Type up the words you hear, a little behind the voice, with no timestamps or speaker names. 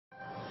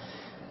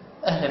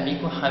أهلا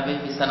بيكم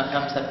حبايبي سنة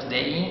 5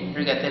 ابتدائي.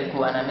 رجعت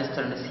لكم أنا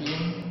مستر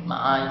نسيم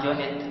مع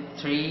يونت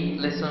 3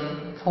 لسن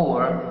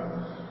 4.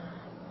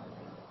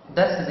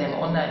 درس زي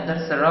ما قلنا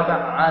الدرس الرابع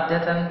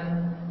عادة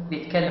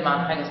بيتكلم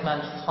عن حاجة اسمها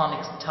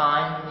الفونكس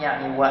تايم،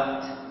 يعني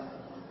وقت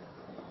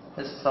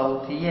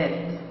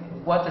الصوتيات.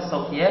 وقت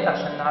الصوتيات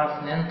عشان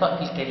نعرف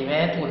ننطق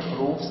الكلمات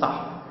والحروف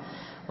صح،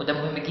 وده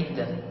مهم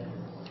جدا.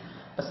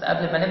 بس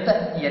قبل ما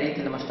نبدأ يا ريت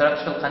اللي ما اشتركش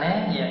في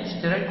القناة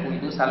يشترك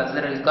ويدوس على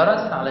زر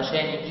الجرس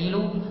علشان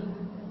يجيله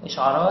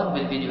إشعارات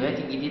بالفيديوهات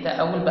الجديدة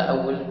أول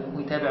بأول،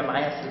 ويتابع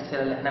معايا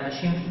السلسلة اللي احنا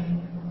ماشيين فيها.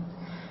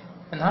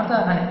 النهاردة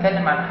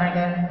هنتكلم عن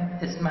حاجة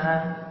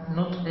اسمها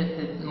نطق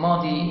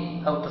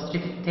الماضي أو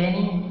التصريف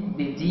الثاني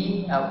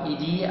بدي أو إي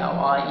دي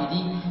أو آي إي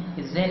دي،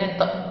 إزاي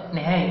ننطق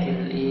نهاية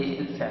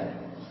الفعل.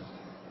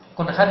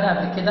 كنا خدنا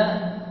قبل كده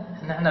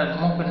إن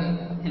احنا ممكن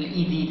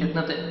الإي دي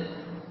تتنطق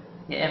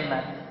يا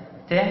إما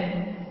ت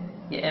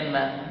يا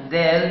إما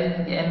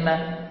دال يا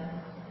إما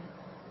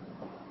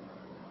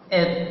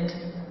إد.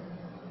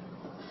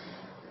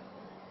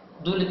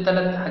 دول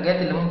الثلاث حاجات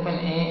اللي ممكن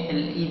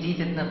الاي دي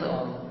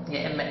تتنطقهم،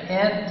 يا اما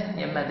اد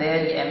يا اما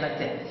دال يا اما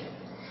تال.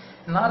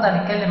 النهارده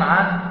هنتكلم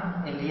عن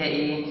اللي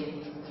هي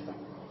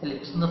اللي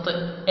بتتنطق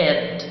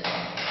اد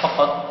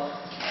فقط.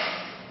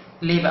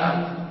 ليه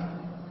بقى؟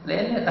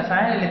 لان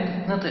الافعال اللي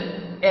بتتنطق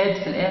اد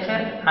في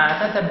الاخر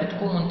عاده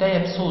بتكون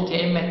منتهيه بصوت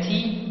يا اما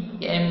تي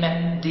يا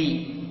اما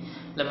دي.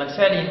 لما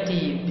الفعل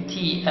ينتهي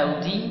بتي او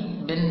دي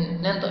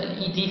بننطق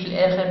الاي دي في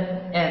الاخر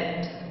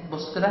اد.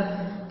 بص كده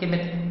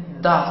كلمه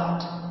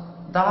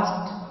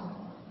dust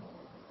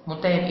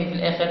منتهي بايه في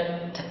الاخر؟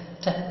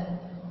 ت.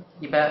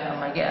 يبقى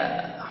لما اجي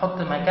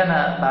احط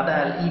مكانها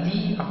بعدها الاي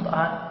دي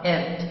انطقها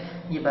اد،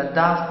 يبقى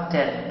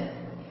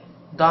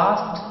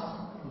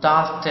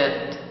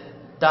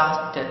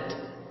dusted.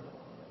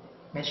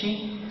 ماشي.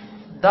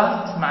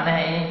 dust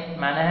معناها ايه؟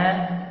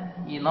 معناها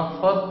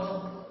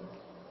ينفض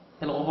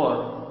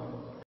الغبار،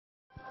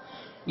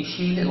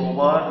 يشيل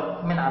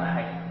الغبار من على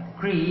حاجه.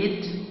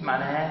 greet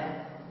معناها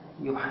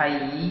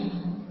يحيي،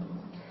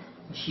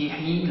 مش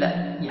يحيي،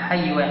 لا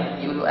يحيي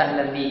واحد يقول له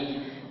اهلا بيك،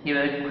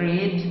 يبقى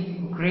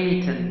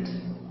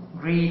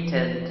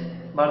greeted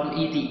برضو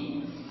اي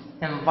دي.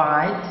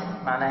 invite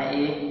معناها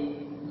ايه؟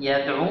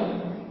 يدعو،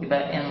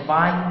 يبقى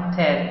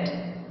invited.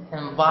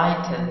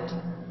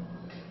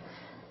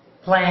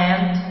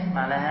 plant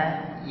معناها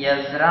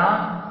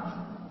يزرع،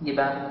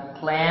 يبقى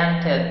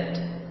planted.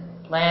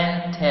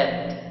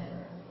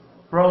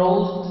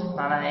 roast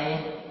معناها ايه؟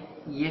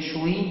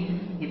 يشوي،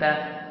 يبقى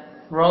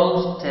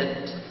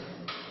roasted.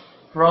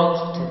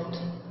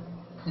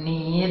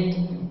 need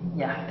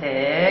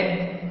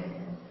يحتاج،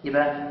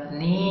 يبقى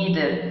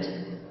needed.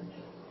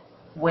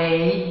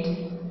 wait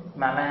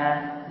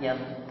معناها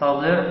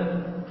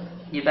ينتظر،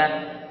 يبقى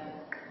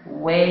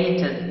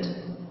waited.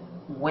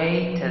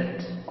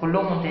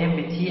 كلهم منتهين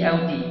بتي او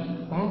دي،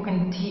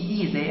 وممكن تي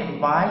اي زي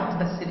invite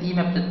بس الاي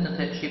ما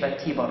بتتنطقش يبقى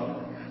تي برضه.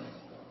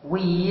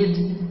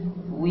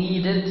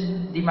 weeded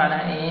دي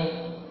معناها ايه؟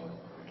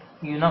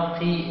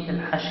 ينقي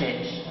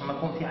الحشائش. لما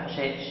يكون في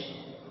حشائش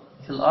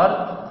في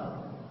الأرض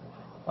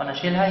وأنا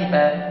أشيلها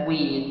يبقى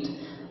weeded.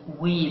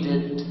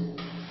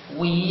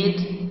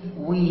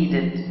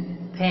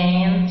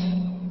 paint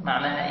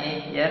معناها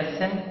إيه؟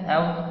 يرسم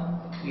أو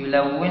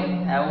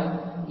يلون أو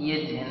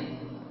يدهن.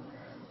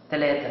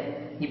 3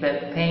 يبقى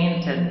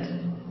painted.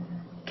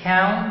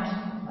 count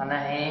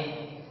معناها إيه؟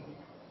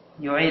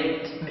 يعد،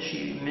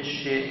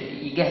 مش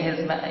يجهز،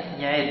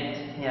 يعد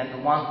يعني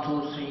 1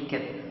 2 3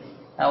 كده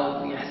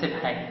أو يحسب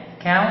حاجة.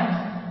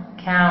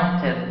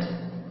 counted.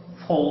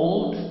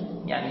 fold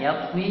يعني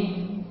يطوي،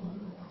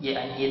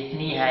 يعني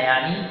يتنيها،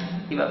 يعني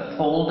يبقى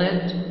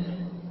folded.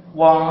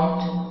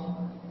 want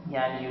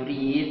يعني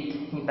يريد،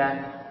 يبقى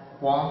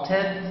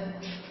wanted.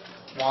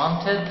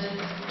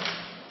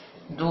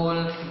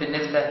 دول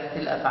بالنسبة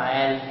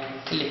للأفعال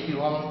اللي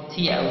فيهم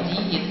تي أو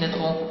دي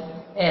يتنطقوا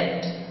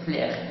اد في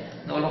الآخر.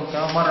 نقولهم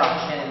كمان مرة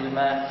عشان اللي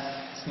ما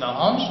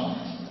سمعوهمش.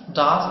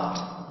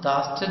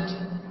 dusted.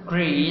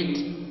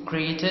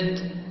 greeted.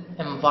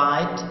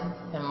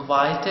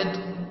 invited.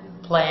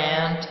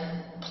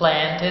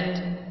 planted.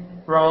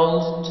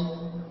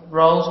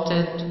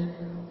 roasted.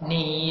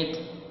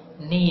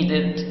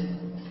 needed.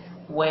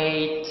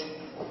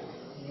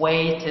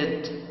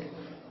 waited.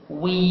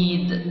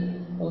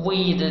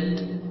 weeded.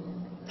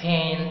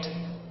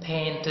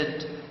 painted.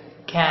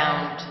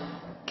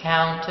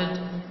 counted.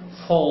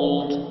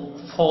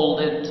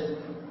 folded.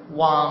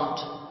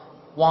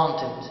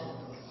 wanted.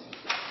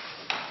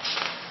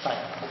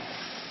 طيب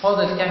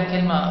فاضل كام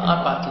كلمة؟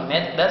 4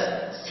 كلمات بس.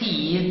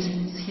 seed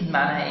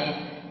معناها ايه؟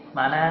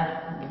 معناها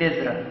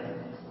بذرة.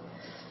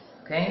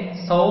 اوكي.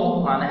 so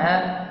معناها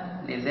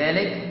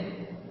لذلك.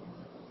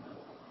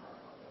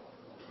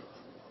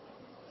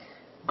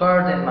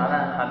 garden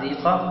معناها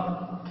حديقة،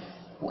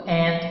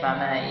 وant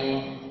معناها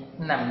ايه؟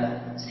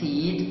 نملة.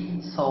 seed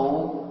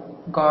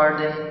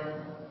garden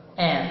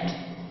ant.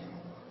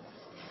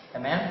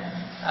 تمام.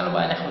 تعالوا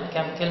بقى ناخد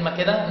كام كلمة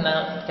كده،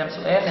 ناخد كام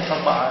سؤال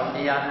نطبق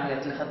على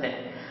الحاجات اللي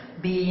خدناها.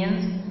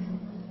 beans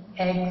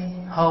eggs,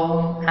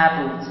 home,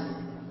 apples.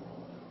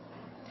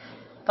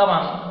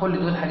 طبعا كل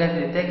دول حاجات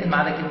بتتاكل ما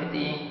عدا كلمة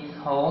ايه؟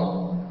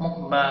 home.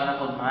 ممكن بقى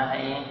ناخد معاها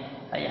ايه؟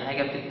 أي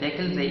حاجة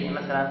بتتاكل زي ايه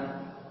مثلا؟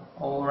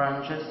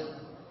 oranges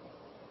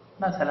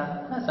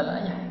مثلا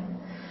أي حاجة.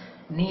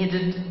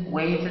 needed,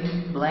 waited,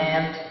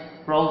 planned,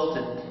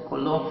 roasted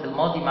كلهم في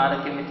الماضي ما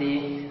عدا كلمة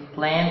ايه؟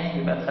 plant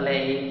يبقى نخليها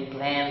ايه؟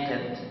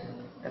 planted.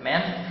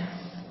 تمام؟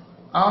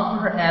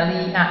 عمرو،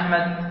 علي،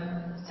 أحمد.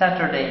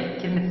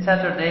 Saturday كلمة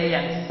Saturday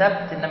يعني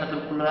السبت، إنما دول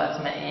كلها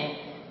أسماء ايه؟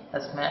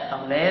 أسماء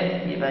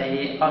أولاد يبقى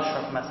ايه؟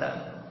 أشرف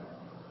مثلا.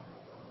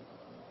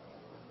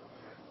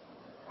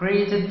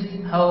 greeted,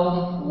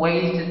 home,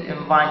 waited,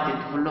 invited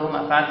كلهم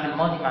أفعال في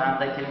الماضي ما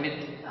عدا كلمة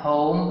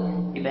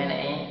home يبقى هنا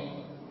ايه؟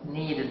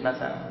 needed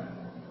مثلا.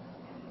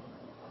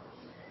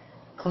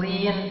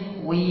 clean,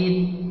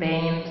 weed,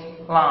 paint,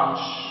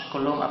 lunch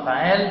كلهم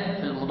أفعال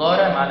في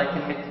المضارع ما عدا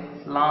كلمة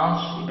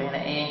lunch يبقى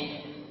هنا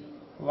ايه؟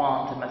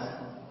 want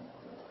مثلا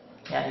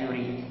يعني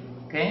يريد.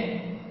 اوكي؟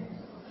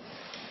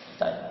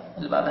 طيب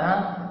اللي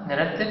بعدها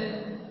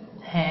نرتب.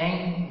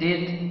 hang,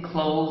 did,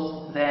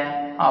 close, the,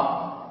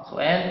 up.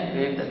 سؤال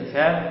بيبدأ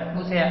بفعل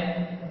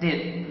مساعد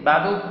did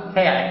بعده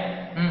فاعل.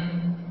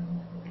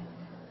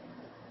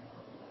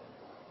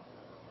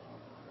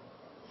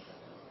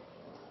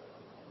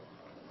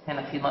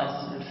 هنا في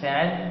ناقص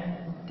الفاعل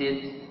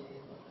did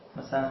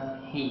مثلا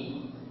he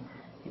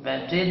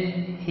يبقى did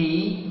he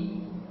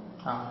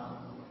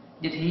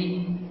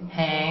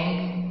hang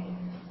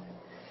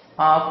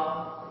up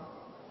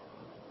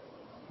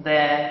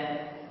the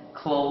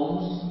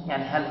clothes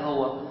يعني هل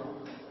هو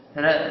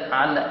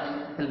علق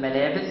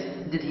الملابس.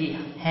 did he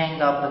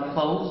hang up the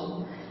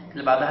clothes.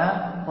 اللي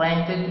بعدها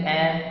planted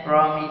a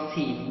rami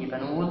seed يبقى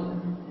نقول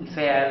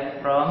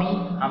الفاعل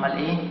رامي عمل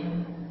ايه؟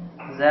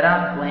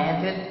 زرع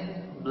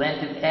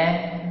planted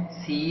a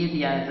seed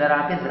يعني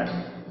زرع بذرة.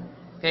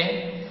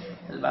 اوكي؟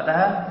 اللي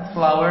بعدها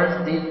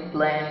flowers did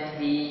plant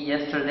he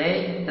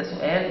yesterday. ده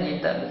سؤال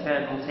يبدأ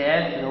بفعل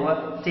مساعد اللي هو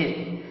did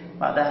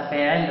بعدها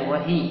فاعل اللي هو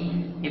he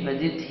يبقى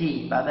did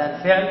he بعدها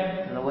الفعل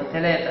اللي هو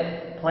 3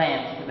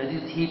 plant يبقى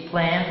did he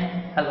plant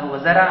هل هو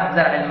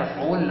زرع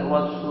المفعول اللي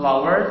هو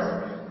flowers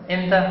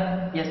امتى؟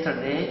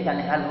 yesterday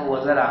يعني هل هو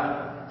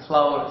زرع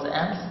flowers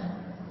أمس.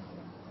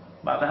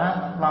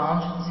 بعدها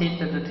lunch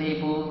sit at the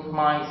table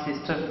my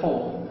sister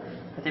for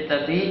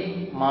هتبدأ ب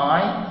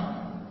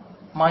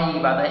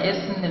my بعدها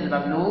اسم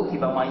المملوك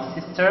يبقى my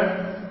sister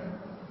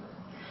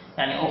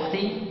يعني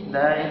أختي.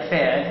 ده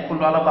الفاعل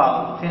كله على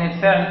بعضه. فين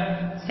الفعل؟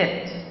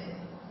 sit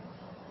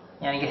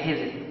يعني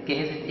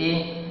جهزت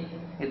ايه؟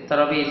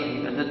 الترابيزة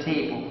يبقى the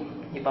table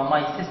يبقى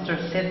my sister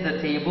set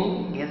the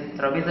table جهزت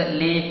الترابيزة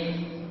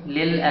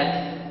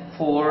للأكل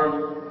for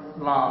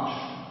lunch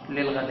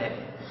للغداء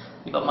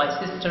يبقى my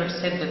sister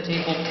set the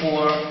table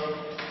for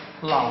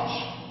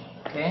lunch.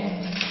 اوكي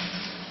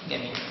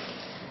جميل.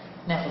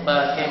 ناخد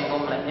بقى كام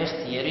جملة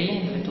اختياري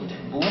اللي انتوا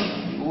بتحبوه.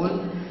 بيقول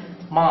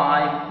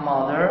my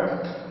mother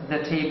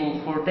the table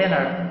for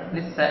dinner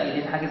لسه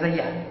قايلين حاجة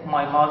زيها.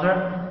 my mother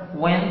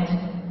went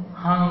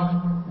hung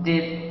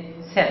did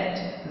set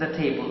the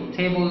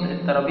table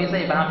الترابيزة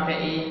يبقى عامل فيها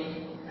ايه؟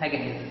 حاجة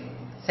كده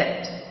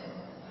set.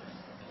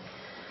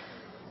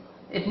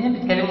 اتنين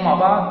بيتكلموا مع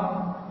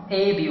بعض. A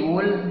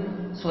بيقول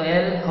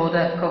سؤال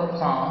هدى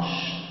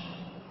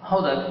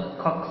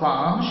cook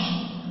lunch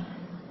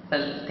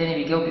فالتاني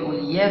بيجاوب بيقول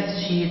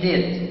yes she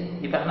did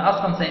يبقى احنا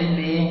اصلا سائلين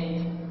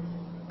بايه؟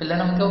 باللي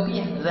انا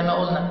مجاوبيه زي ما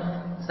قلنا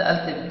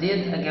سألت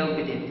did اجاوب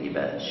did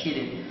يبقى she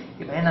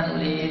did يبقى هنا نقول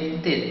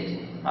ايه؟ did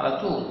على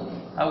طول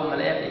اول ما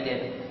الاقيها في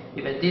الاجابه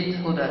يبقى did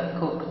هدى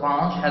cook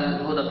lunch هل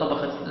هدى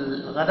طبخت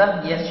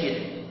الغداء؟ yes she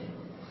did.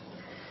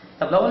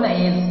 طب لو قلنا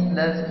is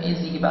لازم is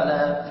يجي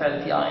بعدها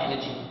فعل فيه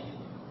ing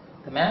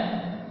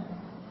تمام؟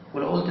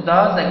 ولو قلت does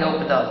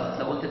اجاوب does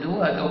لو قلت do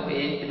اجاوب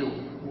ايه؟ do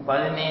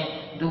وبعدين ايه؟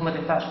 do ما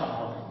تنفعش مع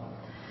هدى.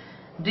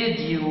 did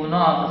you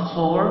know on the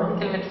floor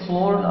كلمة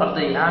floor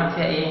الأرضية هعمل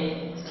فيها ايه؟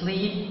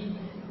 sleep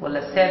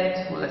ولا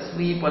set ولا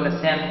sweep ولا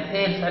sand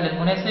ايه الفعل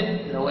المناسب؟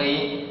 اللي هو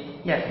ايه؟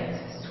 يعني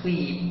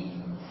sweep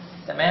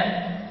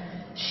تمام؟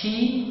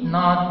 she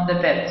not the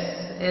pets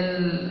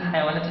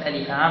الحيوانات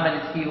الأليفة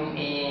عملت فيهم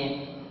ايه؟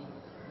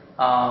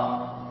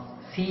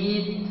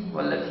 feed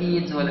ولا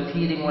feeds ولا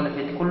feeding ولا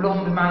feed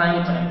كلهم بمعنى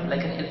يطعم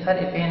لكن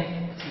الفرق فين؟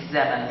 في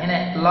الزمن.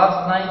 هنا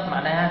last night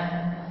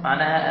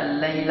معناها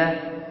الليلة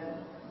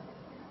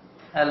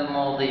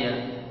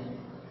الماضية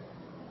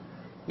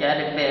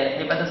يعني امبارح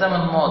يبقى ده زمن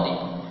ماضي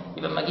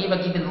يبقى لما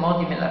اجيب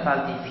الماضي من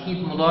الافعال دي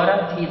feed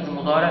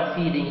مضارع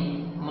feeding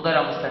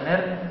مضارع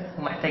مستمر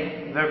ومحتاج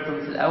verb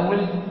في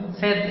الاول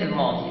fed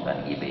الماضي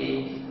يبقى نجيب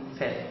ايه؟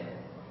 fed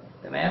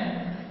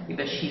تمام؟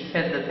 يبقى she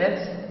fed the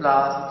pets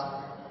last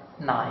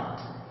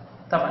night.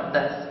 طبعا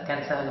ده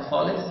كان سهل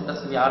خالص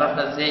بس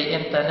بيعرفنا ازاي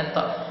امتى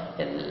ننطق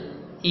ال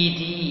ed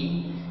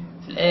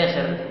في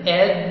الاخر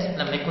ed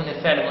لما يكون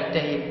الفعل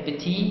منتهي ب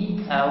t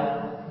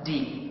او d.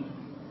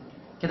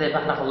 كده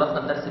يبقى احنا خلصنا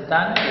الدرس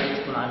بتاعنا. يا ريت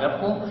يكون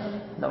عجبكم.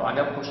 لو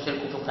عجبكم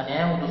اشتركوا في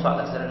القناة ودوسوا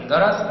على زر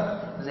الجرس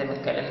زي ما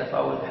اتكلمنا في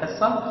أول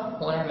الحصة،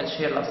 ونعمل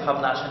شير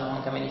لأصحابنا عشان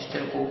هم كمان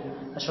يشتركوا.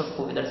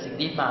 أشوفكم في درس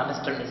جديد مع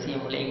مستر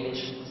نسيم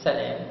والإنجليش.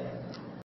 سلام.